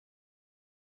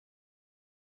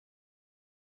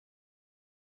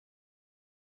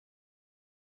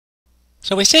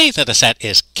So we say that a set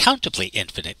is countably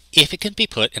infinite if it can be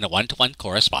put in a one-to-one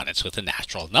correspondence with the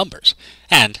natural numbers.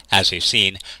 And, as we've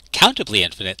seen, countably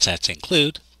infinite sets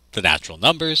include the natural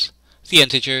numbers, the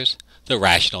integers, the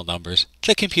rational numbers,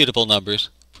 the computable numbers,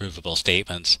 provable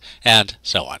statements, and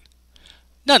so on.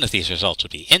 None of these results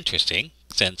would be interesting,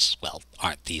 since, well,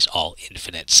 aren't these all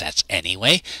infinite sets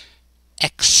anyway?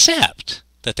 Except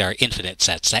that there are infinite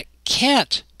sets that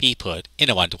can't be put in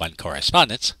a one-to-one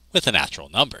correspondence with the natural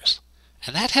numbers.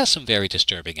 And that has some very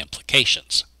disturbing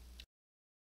implications.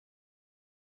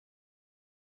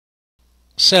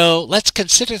 So let's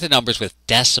consider the numbers with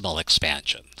decimal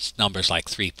expansions. Numbers like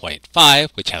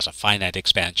 3.5, which has a finite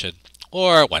expansion,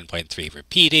 or 1.3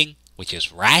 repeating, which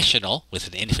is rational with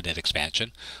an infinite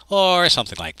expansion, or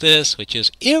something like this, which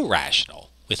is irrational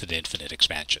with an infinite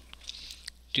expansion.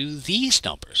 Do these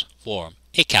numbers form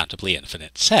a countably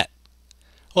infinite set?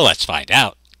 Well, let's find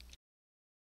out.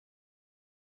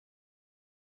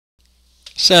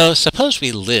 So suppose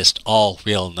we list all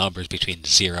real numbers between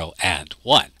 0 and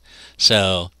 1.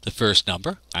 So the first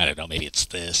number, I don't know, maybe it's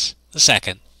this, the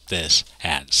second, this,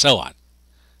 and so on.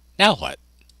 Now what?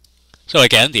 So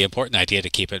again, the important idea to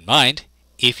keep in mind,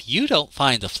 if you don't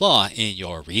find the flaw in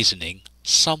your reasoning,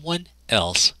 someone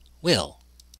else will.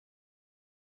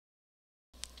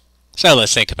 So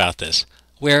let's think about this.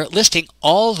 We're listing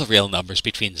all the real numbers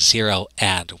between 0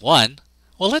 and 1.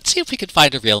 Well, let's see if we can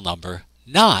find a real number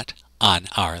not on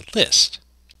our list.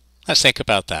 Let's think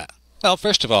about that. Well,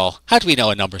 first of all, how do we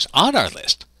know a number's on our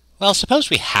list? Well,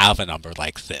 suppose we have a number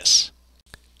like this.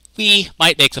 We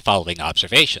might make the following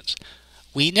observations.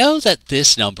 We know that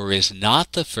this number is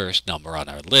not the first number on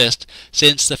our list,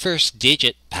 since the first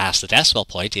digit past the decimal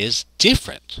point is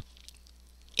different.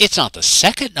 It's not the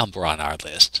second number on our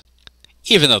list.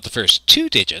 Even though the first two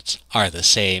digits are the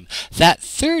same, that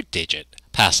third digit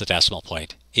past the decimal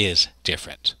point is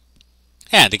different.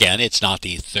 And again, it's not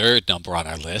the third number on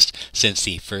our list, since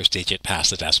the first digit past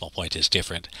the decimal point is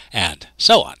different, and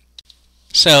so on.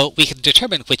 So we can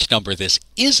determine which number this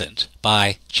isn't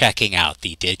by checking out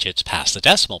the digits past the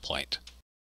decimal point.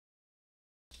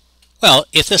 Well,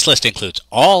 if this list includes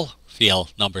all real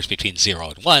numbers between 0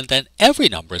 and 1, then every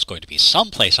number is going to be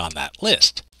someplace on that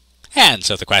list. And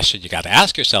so the question you got to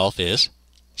ask yourself is,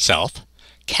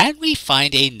 can we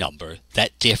find a number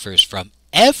that differs from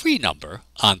every number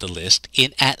on the list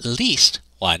in at least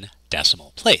one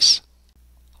decimal place?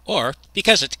 Or,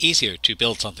 because it's easier to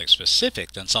build something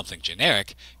specific than something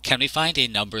generic, can we find a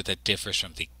number that differs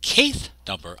from the kth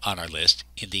number on our list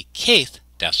in the kth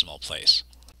decimal place?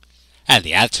 And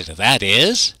the answer to that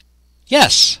is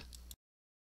yes.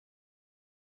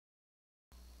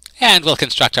 And we'll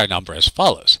construct our number as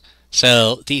follows.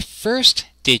 So the first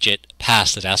digit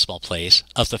past the decimal place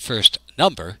of the first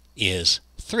number is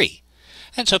 3.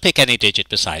 And so pick any digit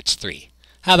besides 3.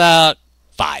 How about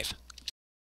 5?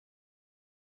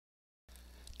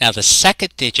 Now the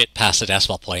second digit past the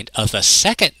decimal point of the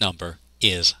second number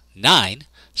is 9,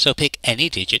 so pick any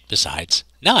digit besides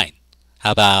 9.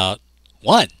 How about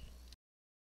 1?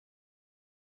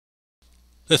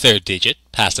 The third digit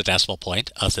past the decimal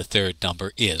point of the third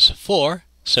number is 4,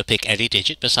 so pick any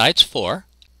digit besides 4.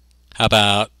 How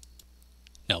about,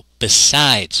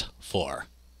 besides 4?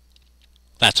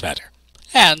 That's better.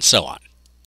 And so on.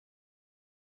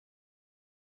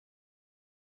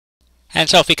 And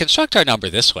so if we construct our number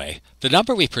this way, the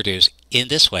number we produce in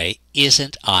this way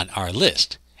isn't on our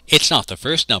list. It's not the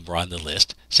first number on the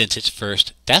list, since its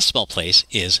first decimal place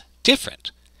is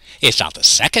different. It's not the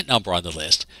second number on the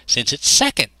list, since its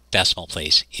second decimal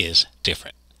place is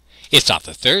different. It's not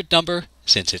the third number,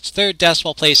 since its third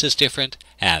decimal place is different,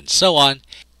 and so on.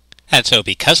 And so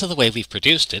because of the way we've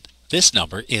produced it, this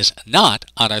number is not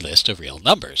on our list of real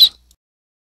numbers.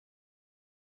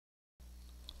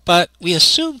 But we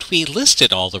assumed we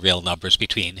listed all the real numbers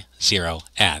between 0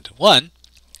 and 1,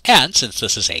 and since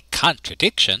this is a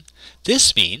contradiction,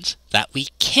 this means that we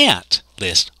can't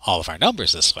list all of our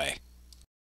numbers this way.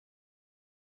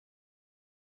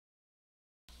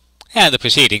 And the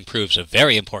preceding proves a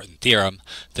very important theorem.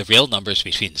 The real numbers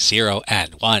between 0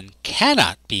 and 1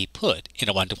 cannot be put in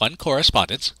a one-to-one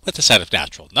correspondence with a set of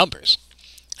natural numbers.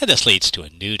 And this leads to a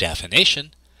new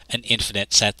definition. An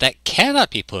infinite set that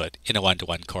cannot be put in a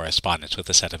one-to-one correspondence with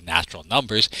a set of natural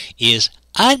numbers is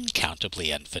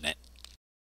uncountably infinite.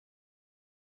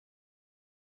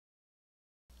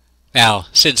 Now,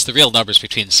 since the real numbers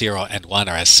between 0 and 1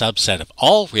 are a subset of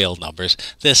all real numbers,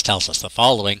 this tells us the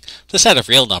following. The set of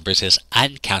real numbers is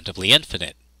uncountably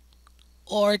infinite.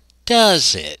 Or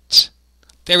does it?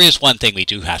 There is one thing we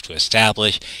do have to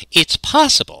establish. It's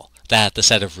possible that the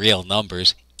set of real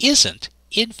numbers isn't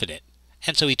infinite.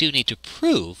 and so we do need to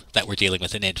prove that we're dealing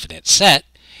with an infinite set,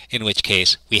 in which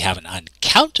case we have an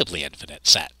uncountably infinite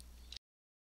set.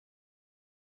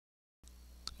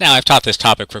 Now, I've taught this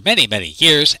topic for many, many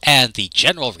years, and the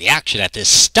general reaction at this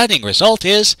stunning result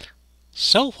is,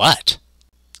 so what?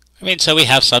 I mean, so we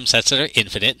have some sets that are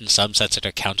infinite and some sets that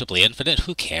are countably infinite.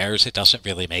 Who cares? It doesn't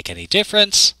really make any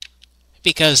difference,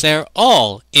 because they're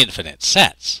all infinite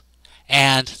sets.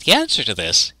 And the answer to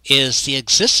this is the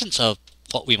existence of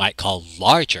what we might call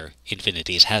larger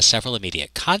infinities has several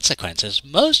immediate consequences,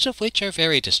 most of which are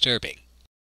very disturbing.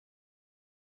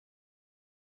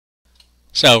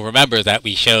 So remember that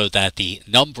we showed that the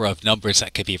number of numbers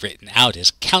that can be written out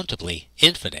is countably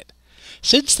infinite.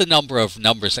 Since the number of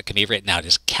numbers that can be written out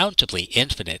is countably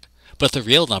infinite, but the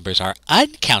real numbers are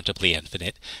uncountably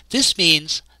infinite, this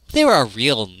means there are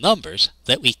real numbers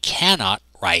that we cannot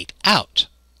write out.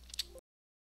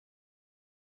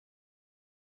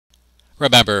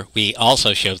 Remember, we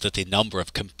also showed that the number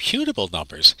of computable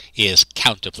numbers is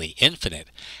countably infinite,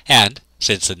 and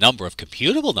since the number of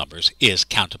computable numbers is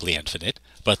countably infinite,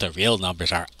 but the real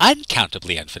numbers are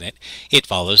uncountably infinite, it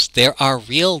follows there are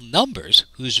real numbers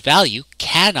whose value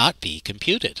cannot be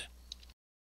computed.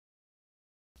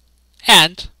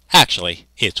 And, actually,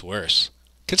 it's worse.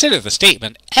 Consider the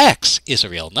statement x is a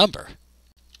real number.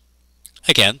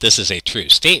 Again, this is a true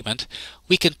statement.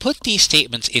 We can put these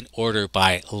statements in order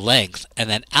by length and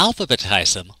then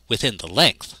alphabetize them within the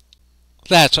length.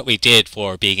 That's what we did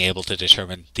for being able to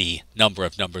determine the number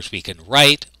of numbers we can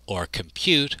write or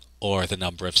compute or the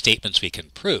number of statements we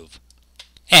can prove.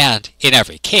 And in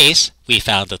every case, we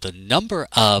found that the number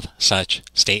of such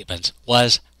statements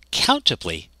was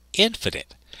countably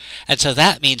infinite. And so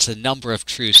that means the number of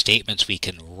true statements we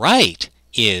can write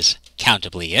is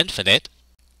countably infinite,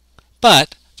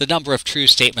 but the number of true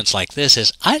statements like this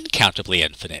is uncountably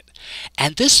infinite.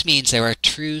 And this means there are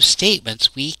true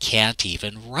statements we can't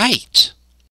even write.